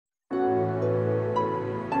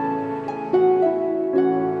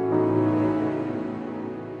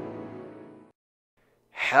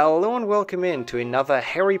Hello and welcome in to another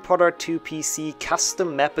Harry Potter 2 PC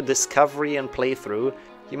custom map discovery and playthrough.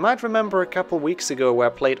 You might remember a couple weeks ago where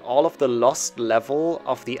I played all of the lost level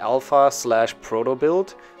of the alpha/proto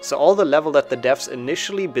build. So all the level that the devs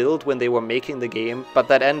initially built when they were making the game, but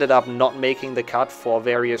that ended up not making the cut for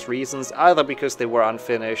various reasons, either because they were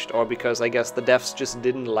unfinished or because I guess the devs just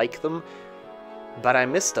didn't like them. But I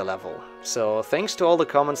missed a level, so thanks to all the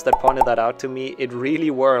comments that pointed that out to me. It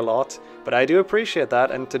really were a lot, but I do appreciate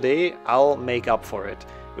that, and today I'll make up for it.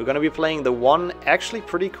 We're gonna be playing the one actually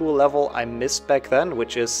pretty cool level I missed back then,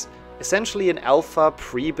 which is essentially an alpha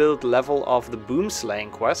pre-built level of the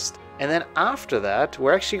Boomslang quest. And then after that,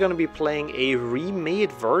 we're actually going to be playing a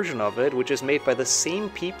remade version of it, which is made by the same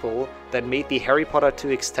people that made the Harry Potter 2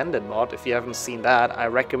 extended mod. If you haven't seen that, I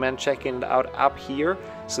recommend checking it out up here.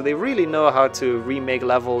 So they really know how to remake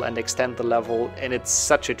level and extend the level, and it's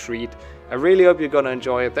such a treat. I really hope you're going to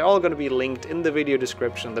enjoy it. They're all going to be linked in the video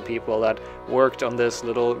description, the people that worked on this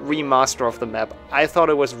little remaster of the map. I thought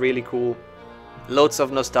it was really cool. Loads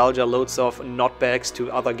of nostalgia, loads of notbacks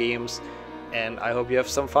to other games. And I hope you have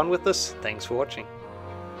some fun with this. Thanks for watching.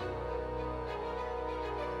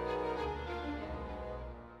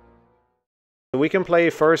 We can play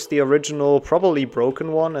first the original, probably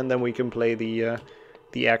broken one, and then we can play the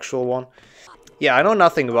actual one. Yeah, I know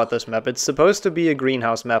nothing about this map. It's supposed to be a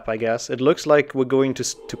greenhouse map, I guess. It looks like we're going to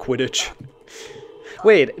Quidditch.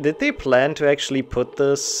 Wait, did they plan to actually put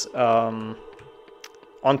this onto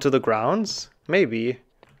the grounds? Maybe.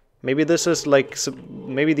 Maybe this is like,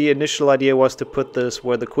 maybe the initial idea was to put this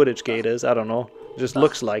where the Quidditch gate is. I don't know. It just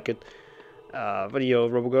looks like it. But yo,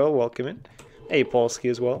 RoboGirl, welcome in. Hey,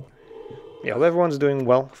 Polsky as well. Yeah, hope everyone's doing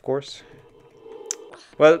well, of course.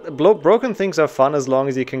 Well, broken things are fun as long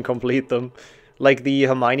as you can complete them. Like the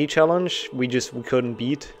Hermione challenge, we couldn't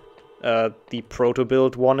beat. The Proto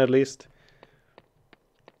build one at least.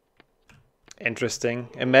 Interesting.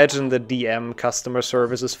 Imagine the DM customer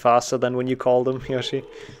service is faster than when you call them, Yoshi.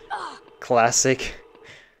 Classic.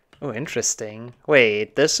 Oh, interesting.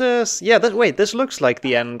 Wait, this is... Yeah, wait, this looks like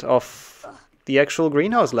the end of the actual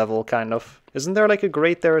greenhouse level, kind of. Isn't there like a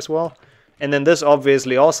grate there as well? And then this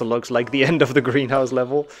obviously also looks like the end of the greenhouse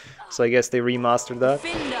level. So I guess they remastered that.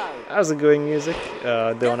 How's it going, music?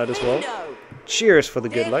 Donut as well. Cheers for the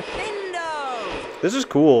good luck. This is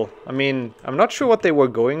cool. I mean, I'm not sure what they were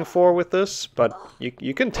going for with this, but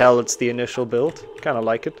you can tell it's the initial build. Kind of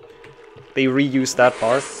like it. They reused that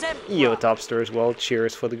part. Yo, Topster as well.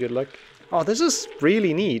 Cheers for the good luck. Oh, this is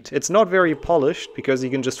really neat. It's not very polished because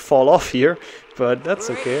you can just fall off here, but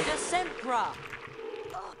that's okay.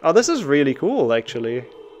 Oh, this is really cool, actually.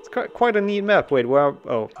 It's quite a neat map. Wait, where?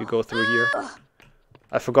 Oh, you go through here.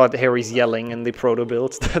 I forgot Harry's yelling in the Proto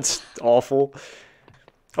build. That's awful.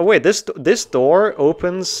 Oh wait, this door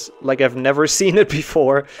opens like I've never seen it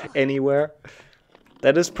before anywhere.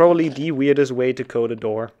 That is probably the weirdest way to code a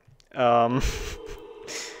door. Have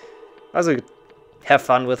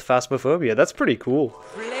fun with Phasmophobia. That's pretty cool.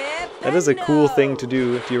 That is a cool thing to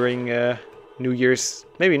do during New Year's.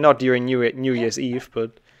 Maybe not during New Year's Eve,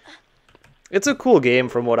 but it's a cool game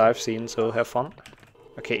from what I've seen. So have fun.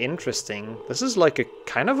 Okay, interesting. This is like a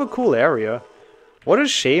kind of a cool area. What a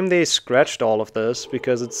shame they scratched all of this,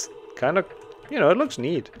 because it's kind of, you know, it looks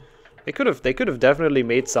neat. They could have definitely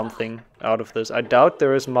made something out of this. I doubt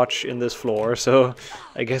there is much in this floor, so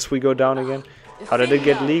I guess we go down again. How did it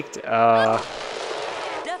get leaked? I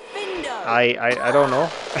don't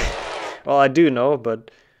know. Well, I do know,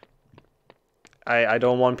 but I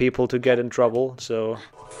don't want people to get in trouble, so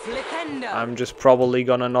I'm just probably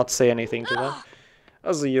gonna not say anything to them.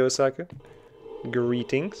 Azuyo Osaka.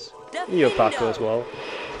 Greetings. Yo, Paco as well.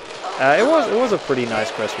 It was a pretty nice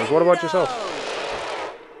Christmas. What about yourself?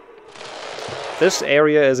 This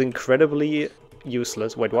area is incredibly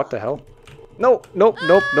useless. Wait, what the hell? No, nope,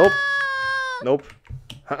 nope, nope. Nope.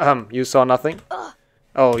 You saw nothing?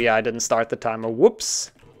 Oh yeah, I didn't start the timer.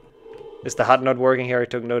 Whoops. Is the HUD not working here? I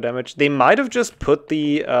took no damage. They might have just put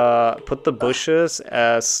the bushes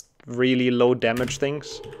as really low damage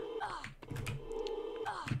things.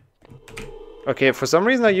 Okay, for some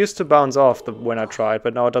reason I used to bounce off when I tried,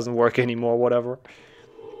 but now it doesn't work anymore, whatever.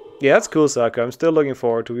 Yeah, that's cool, Saka. I'm still looking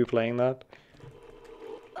forward to be playing that.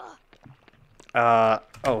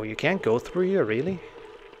 Oh, you can't go through here, really?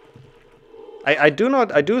 I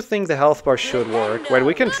do think the health bar should work. Wait,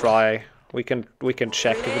 we can try. We can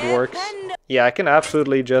check if it works. Yeah, I can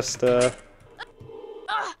absolutely just yeah,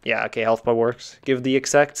 okay, health bar works. Give the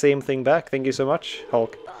exact same thing back. Thank you so much,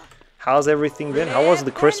 Hulk. How's everything been? How was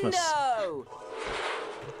the Christmas?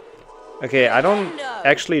 Okay, I don't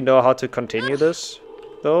actually know how to continue this,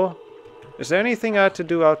 though. Is there anything I had to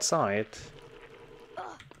do outside?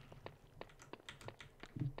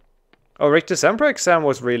 Oh, Rick December exam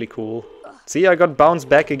was really cool. See, I got bounced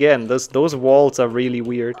back again. Those walls are really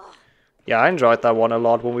weird. Yeah, I enjoyed that one a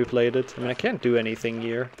lot when we played it. I mean, I can't do anything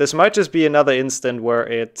here. This might just be another instant where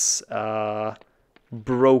it's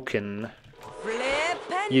broken.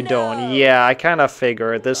 You don't. Yeah, I kind of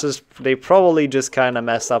figured. They probably just kind of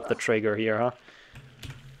messed up the trigger here, huh?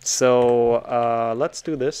 So, let's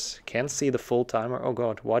do this. Can't see the full timer. Oh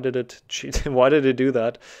god, why did it cheat? Why did it do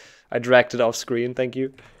that? I dragged it off screen, thank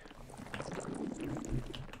you.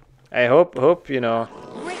 I hope, you know...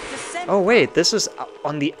 Oh wait, this is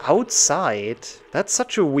on the outside. That's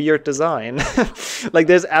such a weird design. Like,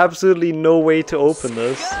 there's absolutely no way to open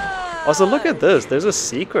this. Also, look at this. There's a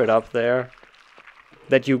secret up there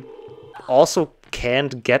that you also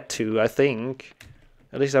can't get to, I think.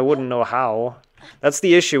 At least I wouldn't know how. That's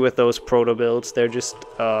the issue with those proto builds. They're just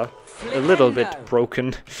a little bit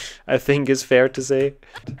broken, I think is fair to say.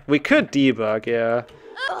 We could debug, yeah.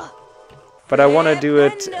 But I want to do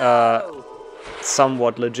it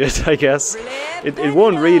somewhat legit, I guess. It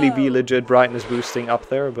won't really be legit brightness boosting up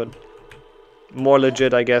there, but more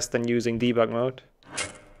legit, I guess, than using debug mode.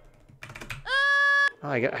 Oh,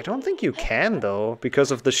 I don't think you can, though,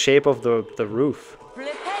 because of the shape of the roof.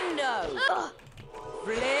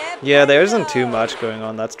 Yeah, there isn't too much going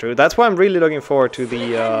on, that's true. That's why I'm really looking forward to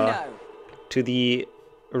the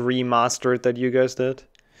remastered that you guys did.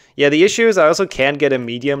 Yeah, the issue is I also can't get a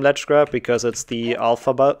medium ledge grab because it's the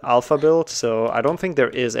alpha build, so I don't think there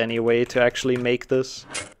is any way to actually make this.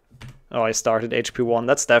 Oh, I started HP1.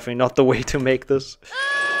 That's definitely not the way to make this.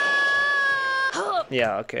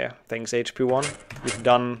 Yeah, okay. Thanks, HP1. You've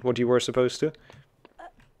done what you were supposed to.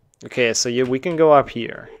 Okay, so we can go up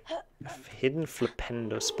here. Hidden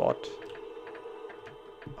flipendo spot.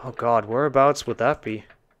 Oh god, whereabouts would that be?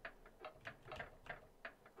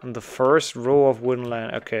 On the first row of wooden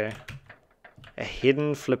land. Okay. A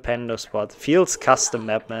hidden flipendo spot. Feels custom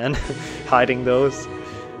map, man. Hiding those.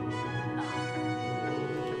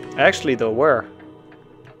 Actually, though, where?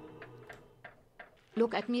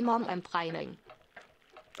 Look at me, mom, I'm priming.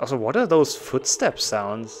 Also, what are those footstep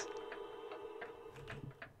sounds?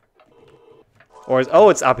 Or oh,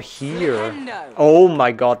 it's up here. Oh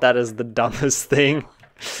my god, that is the dumbest thing.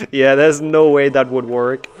 Yeah, there's no way that would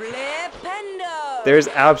work. There's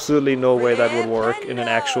absolutely no way that would work in an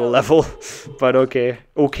actual level. But okay.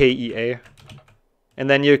 Okay, EA. And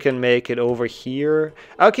then you can make it over here.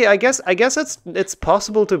 Okay, I guess it's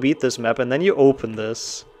possible to beat this map, and then you open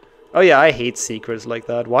this. Oh yeah, I hate secrets like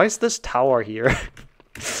that. Why is this tower here?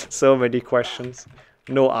 So many questions.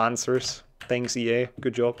 No answers. Thanks, EA.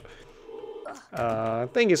 Good job.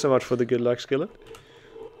 Thank you so much for the good luck, Skillet.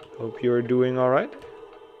 Hope you're doing alright.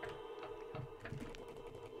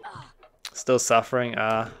 Still suffering.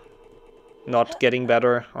 Not getting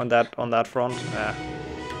better on that front.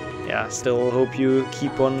 Yeah, still hope you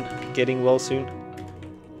keep on getting well soon.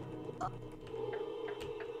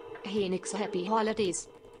 Phoenix, happy holidays.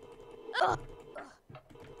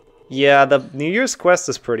 Yeah, the New Year's quest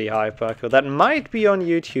is pretty high, Paco. That might be on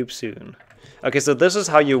YouTube soon. Okay, so this is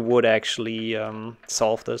how you would actually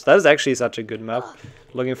solve this. That is actually such a good map.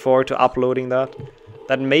 Looking forward to uploading that.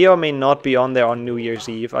 That may or may not be on there on New Year's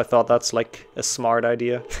Eve. I thought that's like a smart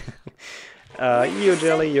idea. Yo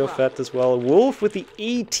Jelly, yo Fat as well. Wolf with the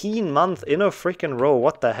 18-month in a freaking row.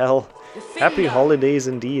 What the hell? Happy holidays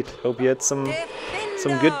indeed. Hope you had some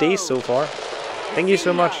good days so far. Thank you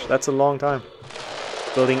so much. That's a long time.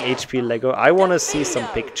 Building HP Lego. I want to see some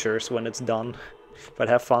pictures when it's done. But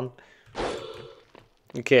have fun.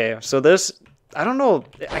 Okay, so this... I don't know.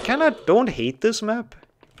 I kind of don't hate this map.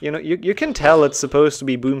 You know, you can tell it's supposed to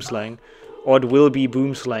be Boomslang. Or it will be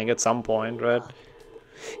Boomslang at some point, right?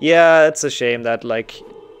 Yeah, it's a shame that, like,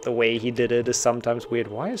 the way he did it is sometimes weird.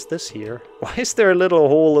 Why is this here? Why is there a little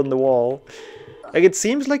hole in the wall? Like, it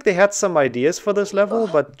seems like they had some ideas for this level,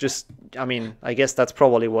 but just... I mean, I guess that's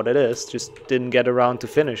probably what it is. Just didn't get around to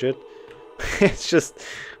finish it. It's just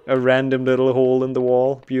a random little hole in the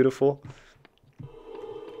wall. Beautiful.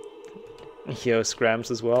 Yo,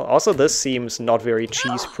 Scrams as well. Also, this seems not very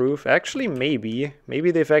cheese-proof. Actually, maybe.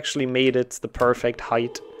 Maybe they've actually made it the perfect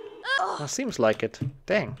height. Oh, seems like it.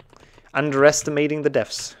 Dang. Underestimating the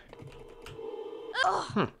devs.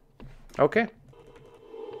 Okay.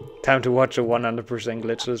 Time to watch a 100%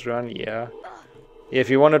 glitchless run. Yeah. If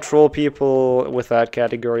you want to troll people with that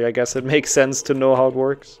category, I guess it makes sense to know how it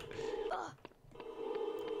works.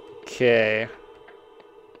 Okay.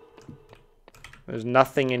 There's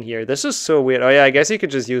nothing in here. This is so weird. Oh yeah, I guess you could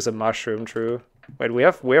just use a mushroom, true. Wait, we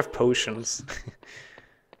have potions.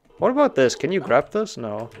 What about this? Can you grab this?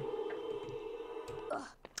 No.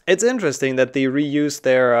 It's interesting that they reused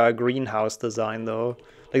their greenhouse design though.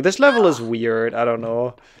 Like, this level is weird, I don't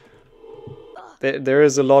know. There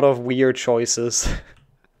is a lot of weird choices.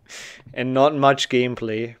 And not much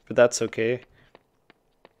gameplay, but that's okay.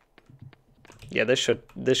 Yeah, this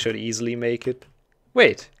should easily make it.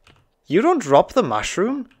 Wait, you don't drop the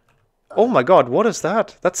mushroom? Oh my god, what is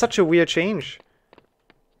that? That's such a weird change.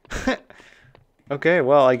 Okay,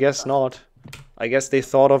 well, I guess not. I guess they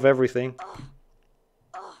thought of everything.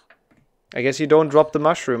 I guess you don't drop the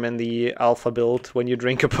mushroom in the alpha build when you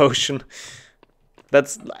drink a potion.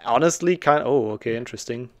 That's honestly kind of... Oh, okay,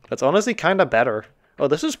 interesting. That's honestly kind of better. Oh,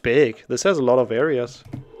 this is big. This has a lot of areas.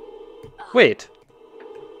 Wait.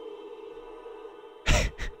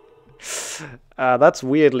 That's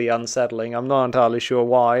weirdly unsettling. I'm not entirely sure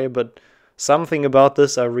why, but something about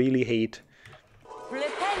this I really hate.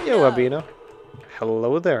 Yo, Abina.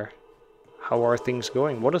 Hello there. How are things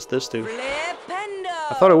going? What does this do?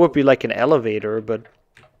 I thought it would be like an elevator, but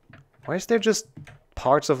why is there just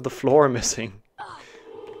parts of the floor missing?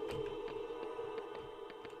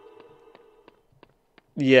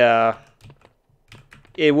 Yeah.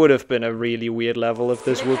 It would have been a really weird level if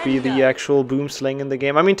this would be the actual Boomslang in the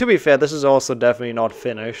game. I mean, to be fair, this is also definitely not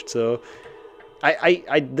finished, so I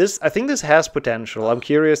think this has potential. I'm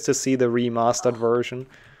curious to see the remastered version.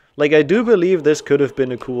 Like, I do believe this could have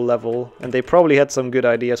been a cool level, and they probably had some good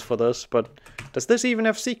ideas for this, but does this even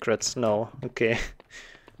have secrets? No. Okay.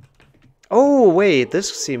 Oh, wait,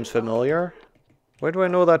 this seems familiar. Where do I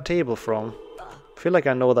know that table from? I feel like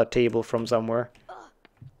I know that table from somewhere.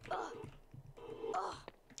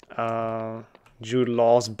 Jude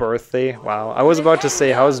Law's birthday. Wow, I was about to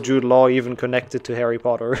say, how is Jude Law even connected to Harry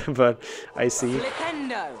Potter? But I see.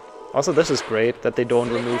 Also, this is great that they don't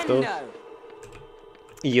remove those.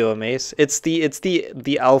 Yo, Mace. It's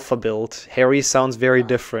the alpha build. Harry sounds very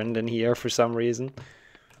different in here for some reason.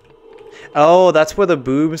 Oh, that's where the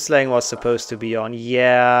Boomslang was supposed to be on.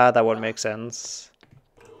 Yeah, that would make sense.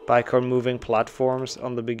 Bicorn moving platforms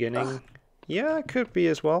on the beginning. Yeah, it could be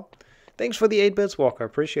as well. Thanks for the 8 bits, Walker.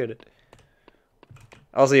 Appreciate it.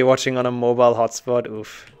 Also, you're watching on a mobile hotspot.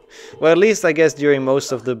 Oof. Well, at least I guess during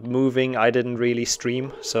most of the moving, I didn't really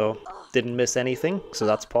stream, so didn't miss anything. So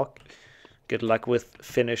that's POC. Good luck with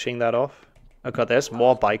finishing that off. Oh god, there's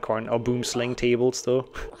more Bicorn or Boomslang tables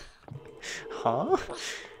though. Huh?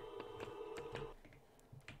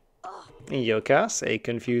 Yokas,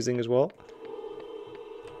 confusing as well.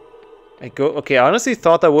 Okay, I honestly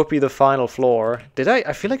thought that would be the final floor. Did I?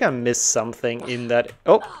 I feel like I missed something in that...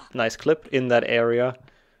 Oh, nice clip. In that area.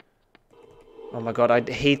 Oh my god, I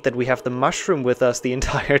hate that we have the mushroom with us the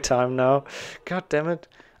entire time now. God damn it.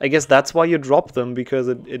 I guess that's why you drop them, because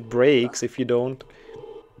it breaks if you don't.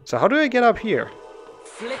 So how do I get up here?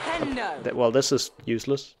 Well, this is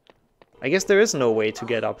useless. I guess there is no way to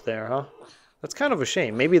get up there, huh? That's kind of a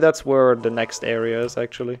shame. Maybe that's where the next area is,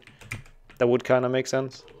 actually. That would kind of make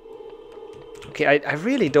sense. Okay, I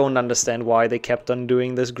really don't understand why they kept on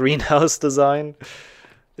doing this greenhouse design.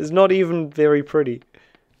 It's not even very pretty.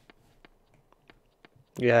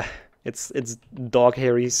 Yeah, it's Dog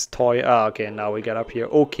Harry's toy. Ah, okay, now we get up here.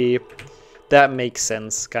 Okay, that makes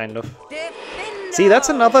sense, kind of. See, that's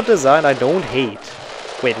another design I don't hate.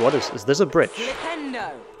 Wait, what is this a bridge?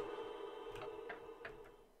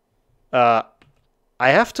 I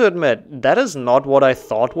have to admit, that is not what I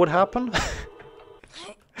thought would happen.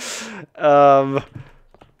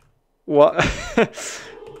 What?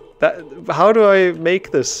 How do I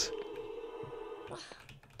make this?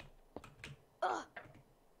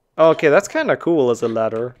 Okay, that's kind of cool as a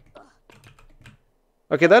ladder.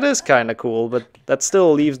 Okay, that is kind of cool, but that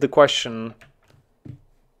still leaves the question.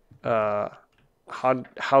 How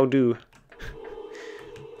do?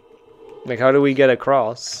 Like, how do we get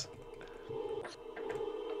across?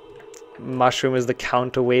 Mushroom is the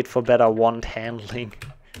counterweight for better wand handling.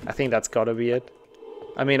 I think that's gotta be it.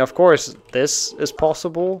 I mean, of course, this is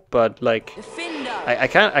possible, but like, I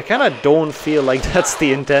kind of don't feel like that's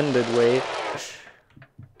the intended way.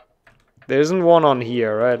 There isn't one on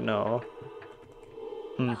here, right? No.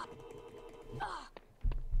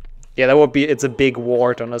 Yeah, that would be. It's a big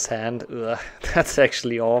wart on his hand. Ugh, that's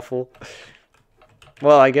actually awful.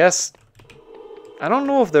 Well, I guess. I don't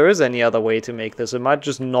know if there is any other way to make this. It might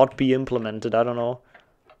just not be implemented. I don't know.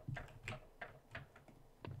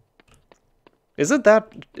 Is it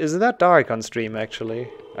that dark on stream actually?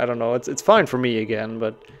 I don't know. It's fine for me again,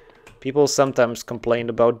 but people sometimes complain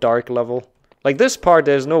about dark level. Like this part,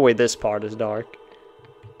 there's no way this part is dark.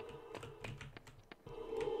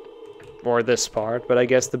 Or this part, but I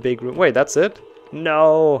guess the big room. Wait, that's it?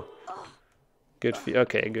 No. Good.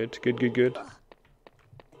 Okay, good.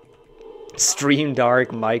 Stream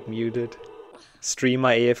dark, mic muted. Stream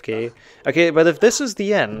my AFK. Okay, but if this is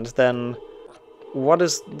the end, then what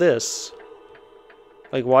is this?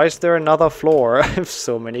 Like, why is there another floor? I have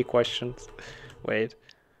so many questions. Wait.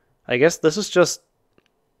 I guess this is just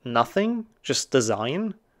nothing? Just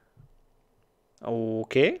design?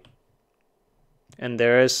 Okay. And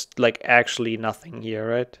there is, like, actually nothing here,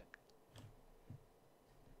 right?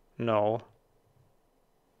 No.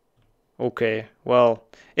 Okay, well,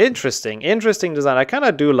 interesting. Interesting design. I kind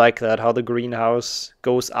of do like that, how the greenhouse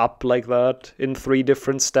goes up like that in 3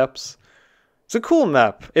 different steps. It's a cool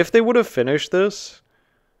map. If they would have finished this,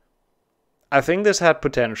 I think this had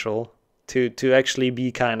potential to actually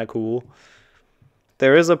be kind of cool.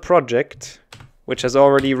 There is a project which has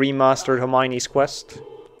already remastered Hermione's Quest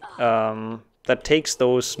that takes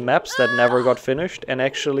those maps that never got finished and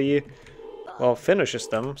actually, well, finishes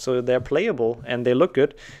them so they're playable and they look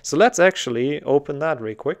good. So let's actually open that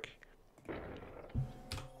real quick.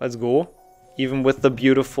 Let's go. Even with the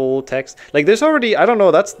beautiful text. Like, there's already, I don't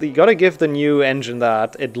know, that's, you gotta give the new engine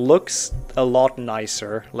that. It looks a lot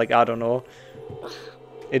nicer. Like, I don't know.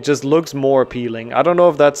 It just looks more appealing. I don't know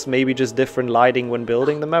if that's maybe just different lighting when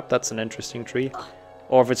building the map. That's an interesting tree.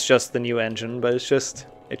 Or if it's just the new engine, but it's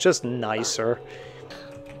just nicer.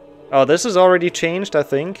 Oh, this is already changed, I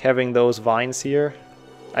think, having those vines here.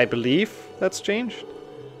 I believe that's changed.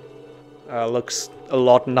 Looks a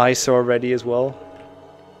lot nicer already as well.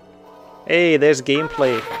 Hey, there's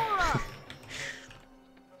gameplay.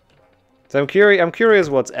 So I'm curious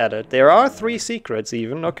what's added. There are 3 secrets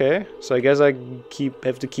even, okay. So I guess I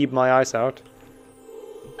have to keep my eyes out.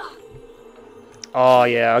 Oh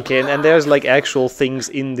yeah, okay, and there's like actual things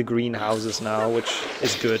in the greenhouses now, which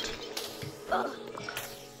is good.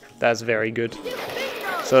 That's very good.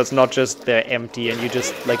 So it's not just they're empty and you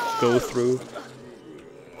just like go through.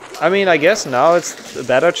 I mean, I guess now it's a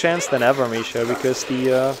better chance than ever, Misha, because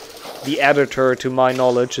the editor, to my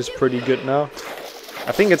knowledge, is pretty good now.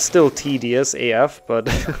 I think it's still tedious AF, but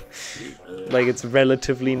like it's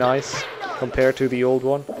relatively nice compared to the old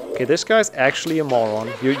one. Okay, this guy's actually a moron.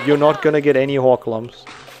 You're not gonna get any hawk lumps.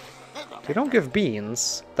 They don't give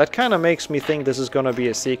beans. That kind of makes me think this is gonna be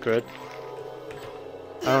a secret.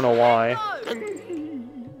 I don't know why.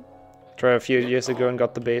 Tried a few years ago and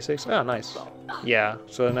got the basics. Ah, nice. Yeah,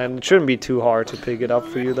 so then it shouldn't be too hard to pick it up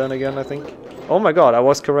for you then again, I think. Oh my god, I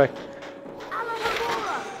was correct.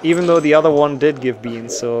 Even though the other one did give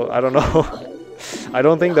beans, so I don't know. I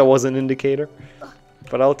don't think that was an indicator.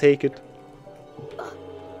 But I'll take it.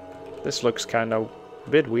 This looks kind of a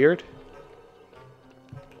bit weird.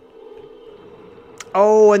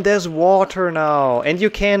 Oh, and there's water now. And you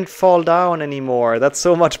can't fall down anymore. That's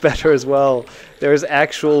so much better as well. There's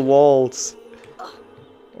actual walls.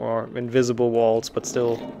 Or invisible walls, but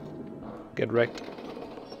still get wrecked.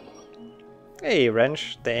 Hey,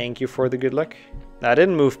 Wrench. Thank you for the good luck. I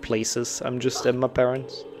didn't move places. I'm just at my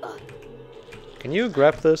parents. Can you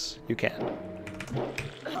grab this? You can.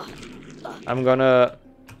 I'm gonna...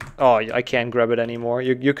 Oh, I can't grab it anymore.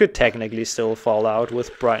 You could technically still fall out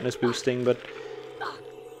with brightness boosting, but...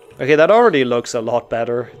 Okay, that already looks a lot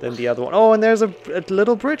better than the other one. Oh, and there's a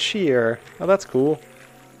little bridge here. Oh, that's cool.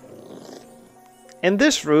 And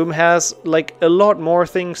this room has, like, a lot more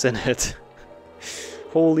things in it.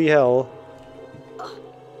 Holy hell.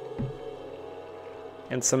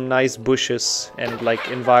 And some nice bushes and, like,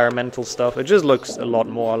 environmental stuff. It just looks a lot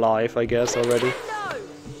more alive, I guess, already.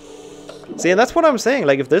 See, and that's what I'm saying.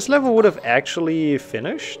 Like, if this level would have actually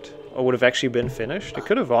finished, or would have actually been finished, it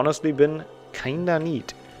could have honestly been kinda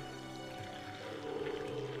neat.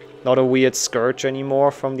 Not a weird scourge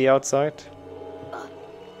anymore from the outside.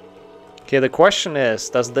 Okay, the question is,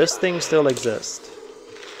 does this thing still exist?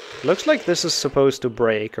 Looks like this is supposed to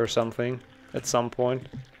break or something at some point.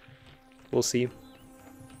 We'll see.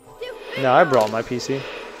 No, I brought my PC.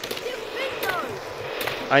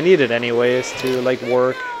 I need it anyways to, like,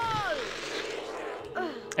 work.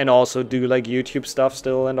 And also do, like, YouTube stuff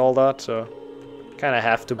still and all that, so... Kinda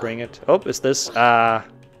have to bring it. Oh, is this...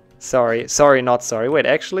 Sorry. Sorry, not sorry. Wait,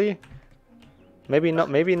 actually... Maybe not.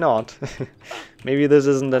 Maybe not. Maybe this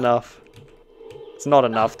isn't enough. It's not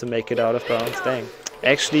enough to make it out of bounds. Dang.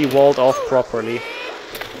 Actually walled off properly.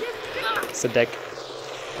 It's a deck.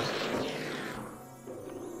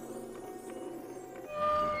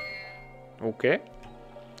 Okay.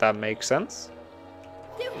 That makes sense.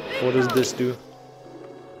 What does this do?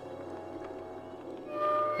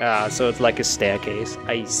 Ah, so it's like a staircase.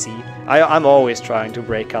 I see. I'm always trying to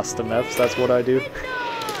break custom maps. That's what I do.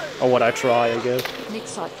 Or what I try, I guess.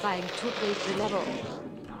 Trying to break the level.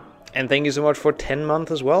 And thank you so much for 10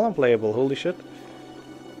 months as well on Playable. Holy shit.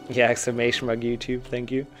 Yeah, exclamation mark YouTube.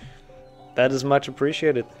 Thank you. That is much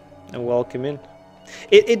appreciated. and welcome in.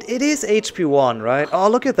 It is HP1, right? Oh,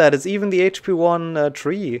 look at that. It's even the HP1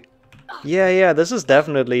 tree. Yeah, this is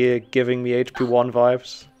definitely giving me HP1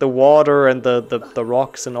 vibes. The water and the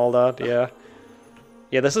rocks and all that, yeah.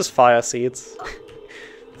 Yeah, this is fire seeds.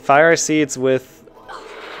 Fire seeds with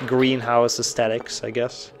greenhouse aesthetics, I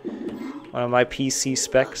guess. One of my PC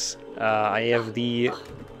specs. I have the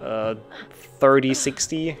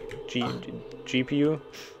 3060 GPU.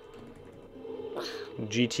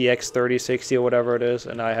 GTX 3060 or whatever it is,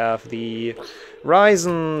 and I have the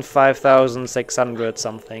Ryzen 5600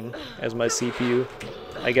 something as my CPU.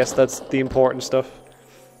 I guess that's the important stuff.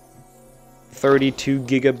 32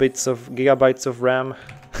 gigabytes of RAM.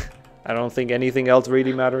 I don't think anything else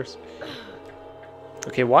really matters.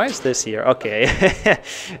 Okay, why is this here? Okay,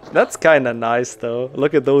 that's kind of nice though.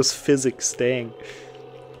 Look at those physics staying.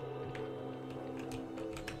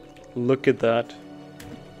 Look at that.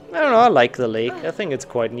 I don't know, I like the lake. I think it's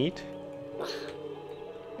quite neat.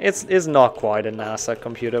 It's not quite a NASA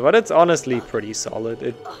computer, but it's honestly pretty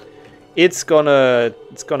solid. It's gonna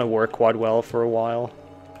work quite well for a while.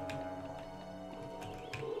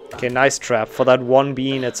 Okay, nice trap. For that one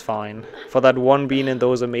bean, it's fine. For that one bean and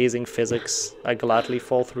those amazing physics, I gladly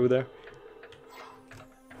fall through there.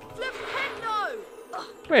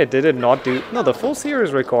 Wait, did it not do... No, the full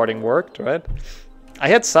series recording worked, right? I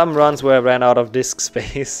had some runs where I ran out of disk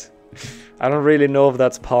space. I don't really know if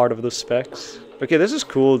that's part of the specs. Okay, this is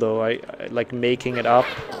cool though. I like making it up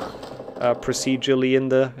procedurally in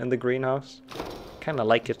the greenhouse. Kind of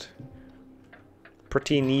like it.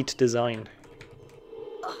 Pretty neat design.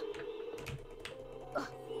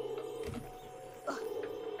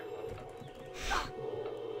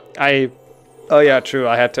 Oh yeah, true.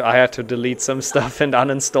 I had to delete some stuff and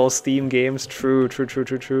uninstall Steam games. True.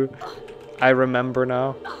 I remember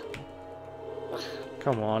now.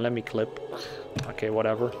 Come on, let me clip. Okay,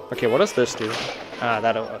 whatever. Okay, what does this do? Ah,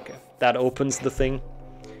 okay. That opens the thing.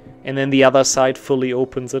 And then the other side fully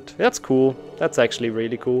opens it. That's cool. That's actually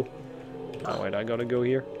really cool. Oh wait, I gotta go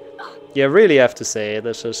here. Yeah, really have to say,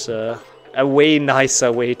 this is a way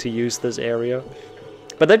nicer way to use this area.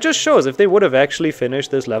 But that just shows, if they would have actually finished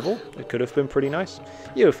this level, it could have been pretty nice.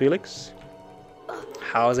 Yo, Felix.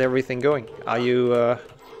 How's everything going? Are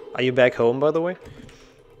you back home, by the way?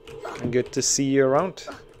 Good to see you around.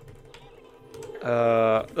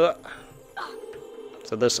 So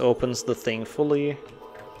this opens the thing fully.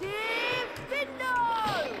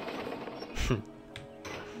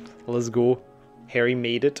 Let's go. Harry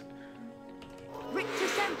made it.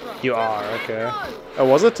 You are, okay. Oh,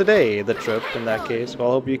 was it today, the trip, in that case? Well,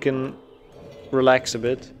 I hope you can relax a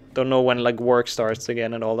bit. Don't know when, like, work starts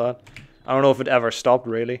again and all that. I don't know if it ever stopped,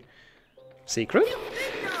 really. Secret?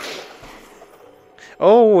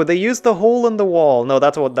 Oh, they used the hole in the wall. No,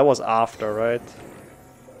 that was after, right?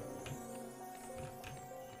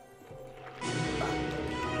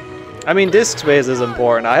 I mean, disk space is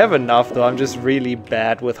important. I have enough, though. I'm just really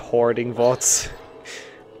bad with hoarding VODs.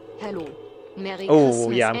 Hello. Merry Oh,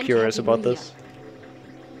 Christmas yeah, I'm and curious Happy about New Year. this.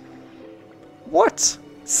 What?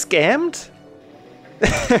 Scammed?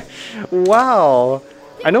 Wow.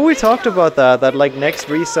 I know we talked about that like next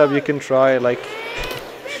resub you can try, like,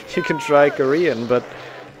 you can try Korean, but,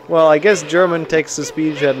 well, I guess German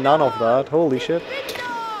text-to-speech had none of that. Holy shit.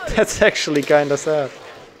 That's actually kinda sad.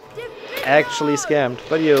 Actually scammed.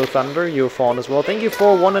 But yo, Thunder, you Fawn as well. Thank you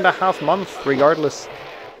for 1.5 months, regardless.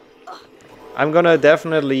 I'm gonna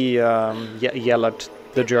definitely yell at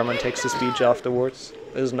the German text-to-speech afterwards.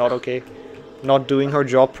 This is not okay. Not doing her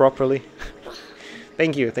job properly.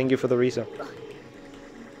 Thank you for the resub.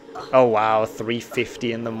 Oh wow,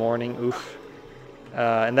 3:50 in the morning, oof.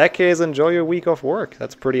 In that case, enjoy your week off work.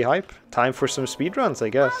 That's pretty hype. Time for some speedruns, I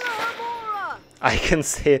guess. I can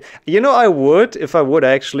say... You know, I would, if I would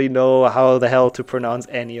actually know how the hell to pronounce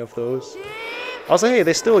any of those. Also, hey,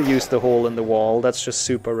 they still use the hole in the wall. That's just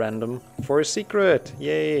super random. For a secret,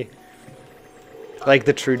 yay. Like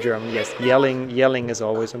the true German, yes. Yelling is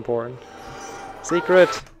always important.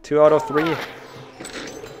 Secret, 2 out of 3.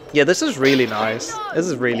 Yeah, this is really nice. This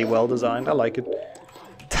is really well designed. I like it.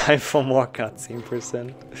 Time for more cutscene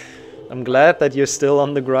 %. I'm glad that you're still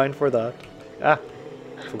on the grind for that. Ah,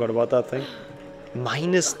 forgot about that thing.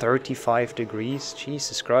 Minus 35 degrees.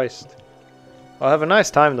 Jesus Christ. Well, have a nice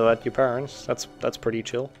time though at your parents'. That's pretty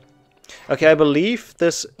chill. Okay, I believe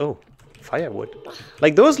this... Oh, firewood.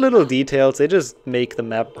 Like those little details, they just make the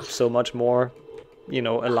map so much more, you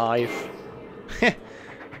know, alive.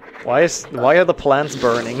 Why are the plants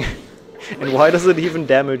burning? And why does it even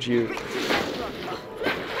damage you?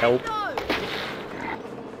 Help.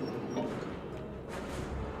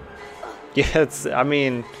 Yeah, I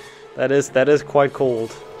mean, that is quite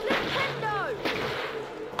cold.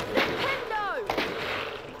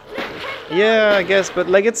 Yeah, I guess, but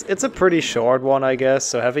like it's a pretty short one, I guess,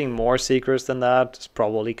 so having more secrets than that is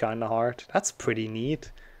probably kind of hard. That's pretty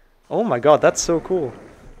neat. Oh my god, that's so cool.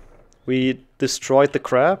 We destroyed the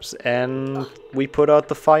crabs and we put out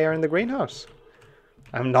the fire in the greenhouse.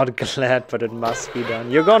 I'm not glad, but it must be done.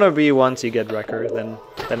 You're gonna be once you get record, then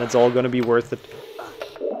it's all gonna be worth it.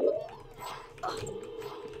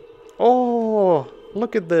 Oh,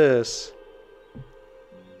 look at this.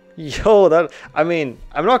 Yo, that, I mean,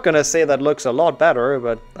 I'm not gonna say that looks a lot better,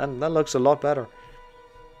 but that looks a lot better.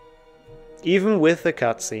 Even with the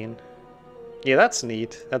cutscene. Yeah, that's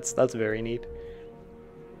neat. That's very neat.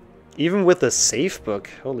 Even with the safe book.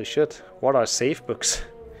 Holy shit, what are safe books?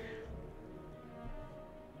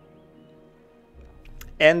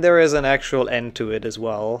 And there is an actual end to it as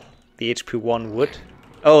well. The HP1 wood.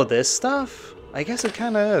 Oh, this stuff? I guess it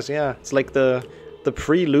kinda is, yeah. It's like the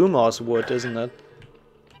pre-Lumos wood, isn't it?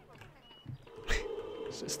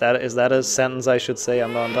 Is that a sentence I should say?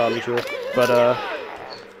 I'm not entirely sure. But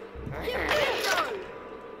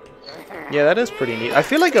yeah, that is pretty neat. I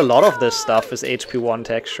feel like a lot of this stuff is HP1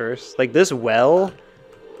 textures. Like this well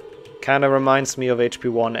kinda reminds me of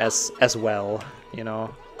HP1 as well, you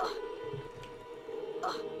know.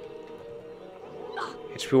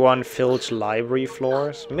 HP1 Filch library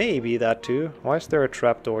floors. Maybe that too. Why is there a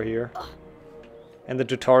trapdoor here? And the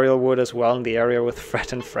tutorial wood as well in the area with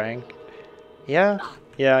Fred and Frank. Yeah.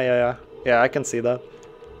 Yeah, I can see that.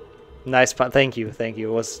 Nice pun. Thank you. It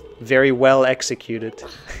was very well executed.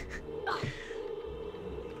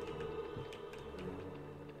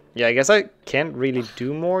 Yeah, I guess I can't really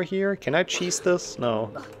do more here. Can I cheese this?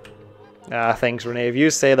 No. Ah, thanks, Renee. If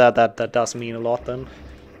you say that, that does mean a lot then.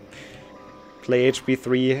 Play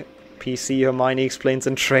HP3 PC, Hermione explains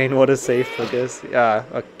in train what a safe book is. Yeah,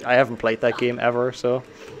 I haven't played that game ever, so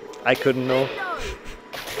I couldn't know.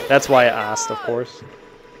 That's why I asked, of course.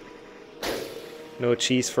 No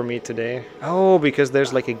cheese for me today. Oh, because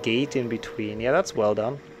there's like a gate in between. Yeah, that's well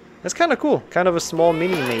done. That's kind of cool. Kind of a small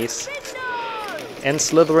mini maze. And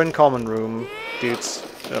Slytherin common room, dudes.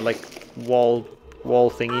 Like wall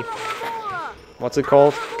thingy. What's it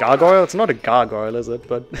called? Gargoyle? It's not a gargoyle, is it?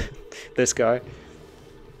 But this guy.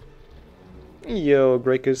 Yo,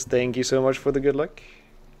 Breakers, thank you so much for the good luck.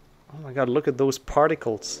 Oh my god, look at those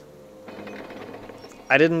particles.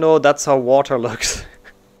 I didn't know that's how water looks.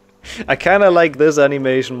 I kind of like this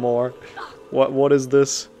animation more. What is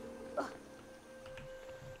this?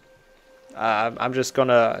 I'm just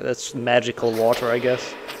gonna... That's magical water, I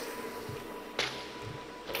guess.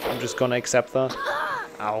 I'm just gonna accept that.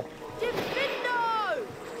 Ow.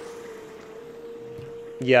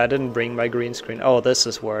 Yeah, I didn't bring my green screen. Oh, this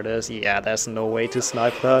is where it is. Yeah, there's no way to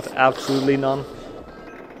snipe that. Absolutely none.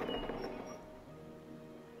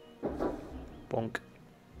 Bonk.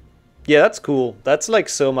 Yeah, that's cool. That's like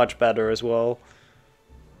so much better as well.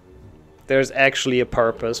 There's actually a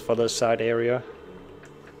purpose for this side area.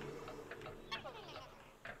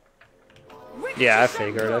 Yeah, I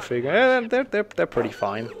figured. They're pretty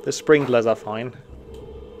fine. The sprinklers are fine.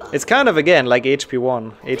 It's kind of, again, like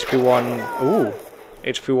HP1. HP1... Ooh.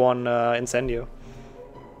 HP1 Incendio.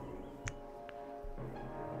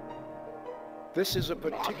 This is a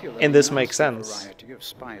particular and this makes sense. Variety of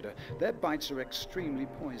spider. Their bites are extremely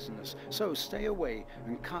poisonous, so stay away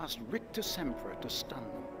and cast Rictus Semper to stun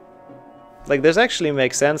them. Like, this actually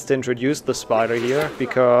makes sense to introduce the spider here,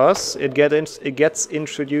 because it gets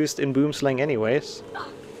introduced in Boomslang anyways.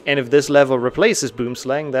 And if this level replaces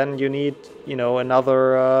Boomslang, then you need, you know,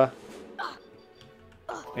 another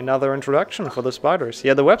introduction for the spiders.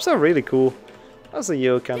 Yeah, the webs are really cool. That's a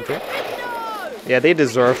yo country. Yeah, they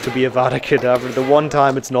deserve to be Avada Kedavra. The one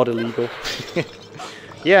time it's not illegal.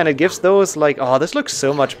 Yeah, and it gives those, like, oh, this looks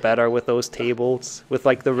so much better with those tables. With,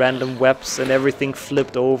 like, the random webs and everything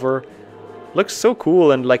flipped over. Looks so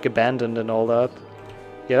cool and, like, abandoned and all that.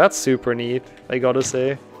 Yeah, that's super neat, I gotta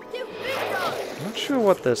say. I'm not sure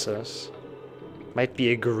what this is. Might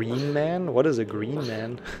be a green man? What is a green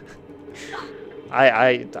man?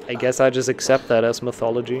 I guess I just accept that as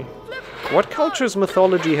mythology. What culture's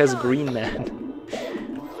mythology has green man?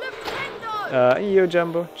 Yo,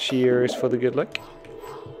 Jumbo. Cheers for the good luck.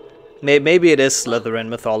 Maybe it is Slytherin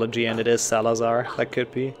mythology and it is Salazar. That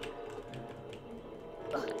could be.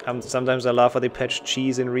 Sometimes I laugh how they patch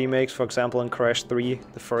cheese in remakes. For example, in Crash 3,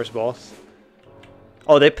 the first boss.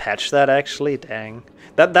 Oh, they patched that actually? Dang.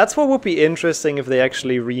 That's what would be interesting if they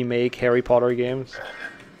actually remake Harry Potter games.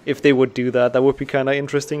 If they would do that, that would be kind of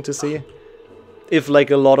interesting to see. If, like,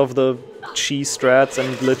 a lot of the cheese strats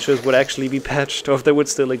and glitches would actually be patched, or if they would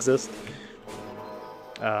still exist.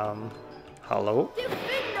 Hello?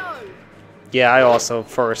 Yeah, I also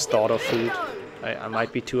first thought of food. I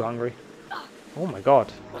might be too hungry. Oh my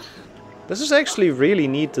god. This is actually really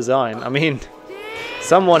neat design. I mean,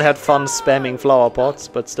 someone had fun spamming flower pots,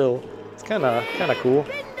 but still, it's kinda cool.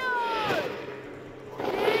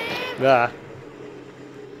 Ah.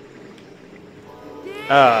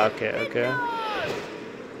 Ah, okay.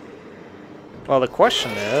 Well, the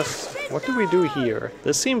question is, what do we do here?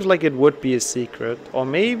 This seems like it would be a secret, or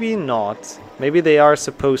maybe not. Maybe they are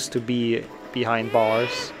supposed to be behind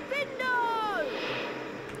bars. I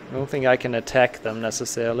don't think I can attack them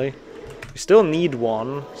necessarily. We still need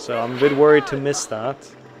one, so I'm a bit worried to miss that.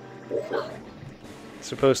 It's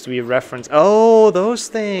supposed to be a reference. Oh, those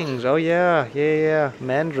things! Oh yeah.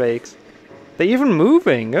 Mandrakes. They're even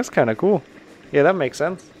moving! That's kinda cool. Yeah, that makes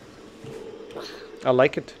sense. I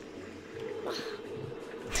like it.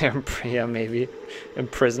 Yeah, maybe in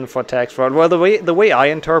prison for tax fraud. Well, the way I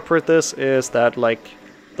interpret this is that like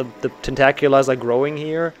the tentaculars are growing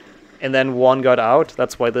here, and then one got out.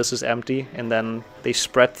 That's why this is empty, and then they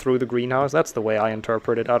spread through the greenhouse. That's the way I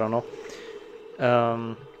interpret it. I don't know.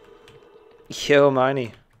 Yo,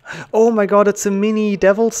 Miney. Oh my god, it's a mini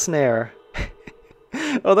devil snare.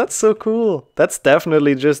 Oh, that's so cool. That's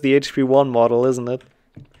definitely just the HP1 model, isn't it?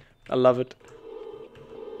 I love it.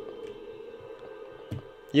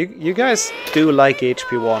 You guys do like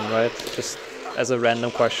HP1, right? Just as a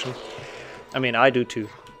random question. I mean, I do too.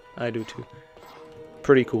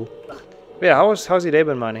 Pretty cool. Yeah, how's your day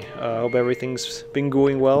been, Manny? Hope everything's been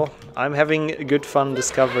going well. I'm having good fun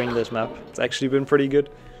discovering this map. It's actually been pretty good.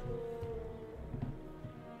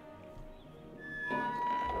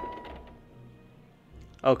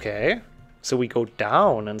 Okay, so we go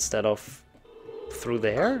down instead of through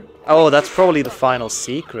there? Oh, that's probably the final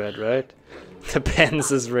secret, right?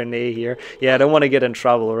 Depends is Renee here. Yeah, I don't want to get in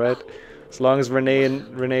trouble, right? As long as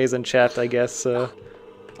Renee's in chat, I guess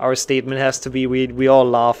our statement has to be we all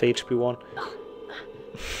laugh HP1.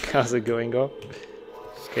 How's it going, go?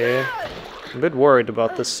 Okay. I'm a bit worried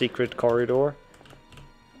about this secret corridor.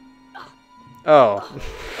 Oh.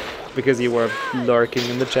 Because you were lurking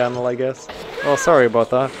in the channel, I guess. Oh, sorry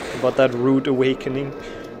about that. About that rude awakening.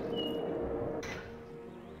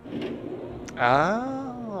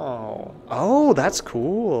 Oh. Oh, that's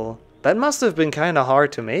cool. That must have been kind of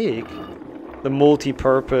hard to make. The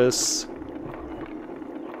multi-purpose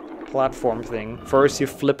platform thing. First you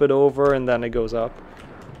flip it over and then it goes up.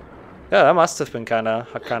 Yeah, that must have been kind of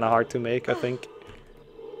hard to make, I think.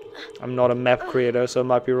 I'm not a map creator, so I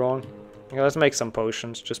might be wrong. Yeah, let's make some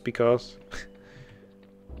potions, just because.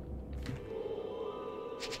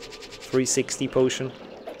 360 potion.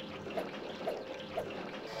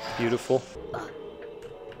 Beautiful.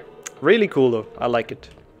 Really cool though, I like it.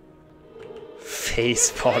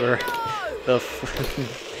 Face Potter.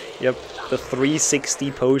 Yep, the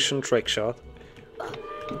 360 potion trick shot.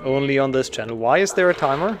 Only on this channel. Why is there a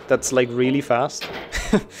timer that's like really fast?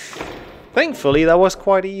 Thankfully that was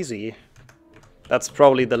quite easy. That's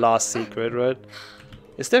probably the last secret, right?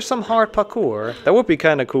 Is there some hard parkour? That would be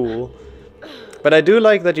kind of cool. But I do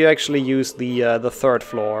like that you actually use the third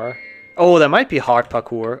floor. Oh, there might be hard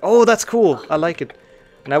parkour. Oh, that's cool. I like it.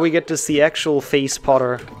 Now we get to see actual Face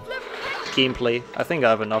Potter gameplay. I think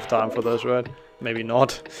I have enough time for this, right? Maybe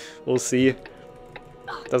not. We'll see.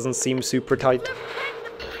 Doesn't seem super tight.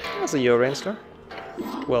 That's a Yo-Rainster.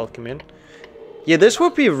 Welcome in. Yeah, this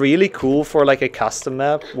would be really cool for like a custom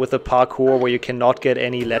map with a parkour where you cannot get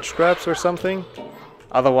any ledge grabs or something.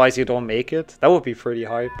 Otherwise you don't make it. That would be pretty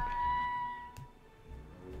hype.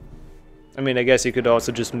 I mean, I guess you could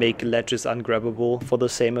also just make ledges ungrabbable for the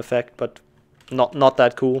same effect, but not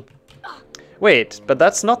that cool. Wait, but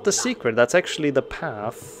that's not the secret. That's actually the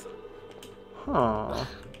path. Huh.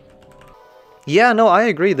 Yeah, no, I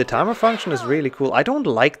agree. The timer function is really cool. I don't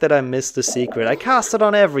like that I missed the secret. I cast it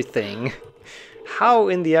on everything. How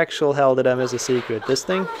in the actual hell did I miss a secret? This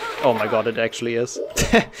thing? Oh my god, it actually is.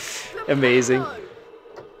 Amazing.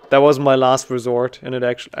 That was my last resort, and it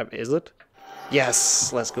actually... is it?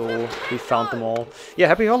 Yes, let's go. We found them all. Yeah,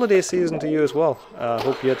 happy holiday season to you as well.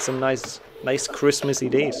 Hope you had some nice Christmassy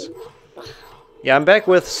days. Yeah, I'm back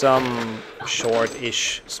with some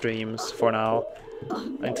short-ish streams for now.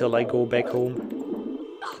 Until I go back home.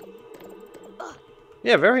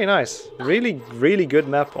 Yeah, very nice. Really good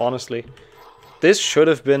map, honestly. This should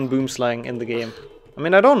have been Boomslang in the game. I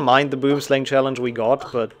mean, I don't mind the Boomslang challenge we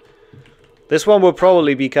got, but this one will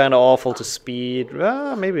probably be kind of awful to speed.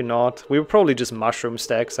 Maybe not. We would probably just mushroom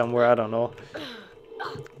stack somewhere, I don't know.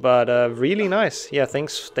 But really nice. Yeah,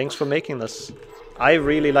 thanks for making this. I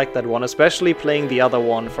really like that one, especially playing the other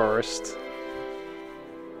one first.